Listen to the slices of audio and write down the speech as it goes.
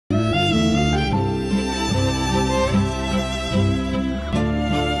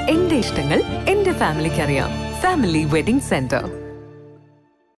ഇഷ്ടങ്ങൾ എന്റെ ഫാമിലിക്ക് അറിയാം. Family wedding centre.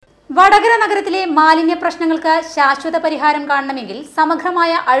 വടകര നഗരത്തിലെ മാലിന്യ പ്രശ്നങ്ങൾക്ക് ശാശ്വത പരിഹാരം കാണണമെങ്കിൽ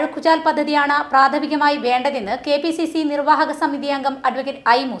സമഗ്രമായ അഴുക്കുചാൽ പദ്ധതിയാണ് പ്രാഥമികമായി വേണ്ടതെന്ന് KPCC നിർവാഹക സമിതി അംഗം അഡ്വക്കേറ്റ്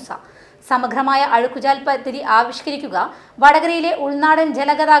ഐ മൂസ. സമഗ്രമായ അഴുക്കുചാൽ പദ്ധതി ആവിഷ്കരിക്കുക, വടകരയിലെ ഉൾനാടൻ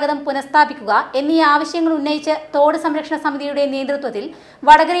ജലഗതാഗതം പുനഃസ്ഥാപിക്കുക എന്നീ ആവശ്യങ്ങൾ ഉന്നയിച്ച് തോട് സംരക്ഷണ സമിതിയുടെ നേതൃത്വത്തിൽ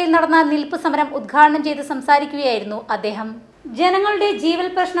വടകരയിൽ നടന്ന നിൽപ്പ് സമരം ഉദ്ഘാടനം ചെയ്ത് സംസാരിക്കുകയായിരുന്നു അദ്ദേഹം. ജനങ്ങളുടെ ജീവൽ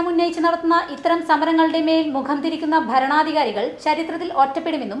പ്രശ്നം ഉന്നയിച്ച് നടത്തുന്ന ഇത്തരം സമരങ്ങളുടെ മേൽ മുഖം തിരിക്കുന്ന ഭരണാധികാരികൾ ചരിത്രത്തിൽ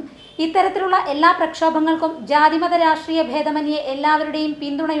ഒറ്റപ്പെടുമെന്നും ഇത്തരത്തിലുള്ള എല്ലാ പ്രക്ഷോഭങ്ങൾക്കും ജാതിമത രാഷ്ട്രീയ ഭേദമന്യേ എല്ലാവരുടെയും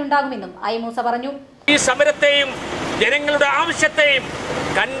പിന്തുണയുണ്ടാകുമെന്നും ഐ മൂസ പറഞ്ഞു. ഈ സമരത്തെയും ജനങ്ങളുടെ ആവശ്യത്തെയും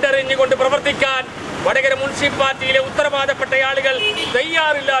കണ്ടറിഞ്ഞുകൊണ്ട് പ്രവർത്തിക്കാൻ വടകര മുനിസിപ്പാലിറ്റിയിലെ ഉത്തരവാദപ്പെട്ട ആളുകൾ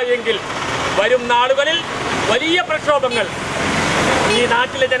തയ്യാറില്ല എങ്കിൽ വരും നാളുകളിൽ വലിയ പ്രക്ഷോഭങ്ങൾ ഈ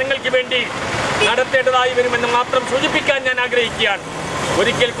നാട്ടിലെ ജനങ്ങൾക്ക് വേണ്ടി നടത്തേണ്ടതായി വരുമെന്ന് മാത്രം സൂചിപ്പിക്കാൻ ഞാൻ ആഗ്രഹിക്കുകയാണ്.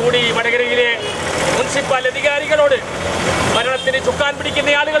 ഒരിക്കൽ കൂടി വടകരയിലെ മുനിസിപ്പൽ അധികാരികളോട്, ഭരണത്തിന് ചുക്കാൻ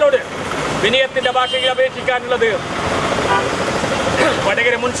പിടിക്കുന്ന ആളുകളോട് വിനയത്തിന്റെ ഭാഷയിൽ അപേക്ഷിക്കാനുള്ളത്,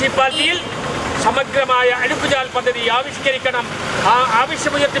 വടകര മുനിസിപ്പാലിറ്റിയിൽ സമഗ്രമായ അഴുക്കുചാൽ പദ്ധതി ആവിഷ്കരിക്കണം. ആ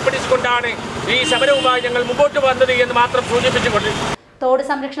ആവശ്യമുയർത്തിപ്പിടിച്ചുകൊണ്ടാണ് ഈ സമരവുമായി ഞങ്ങൾ മുമ്പോട്ട് വന്നത് എന്ന് മാത്രം സൂചിപ്പിച്ചുകൊണ്ട് തോട്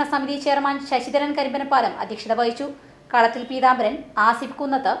സംരക്ഷണ സമിതി ചെയർമാൻ ശശിധരൻ കരിമ്പനപ്പാലം അധ്യക്ഷത വഹിച്ചു. കളത്തിൽ പീതാംബരൻ, ആസിഫ്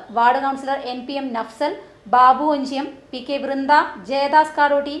കുന്നത്ത്, ward councillor NPM Nafsal, Babu Onchiyam, PK Vrinda, Jayadas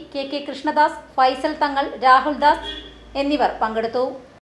കാടോട്ടി, KK Krishnadas, Faisal തങ്ങൾ, രാഹുൽ ദാസ് എന്നിവർ പങ്കെടുത്തു.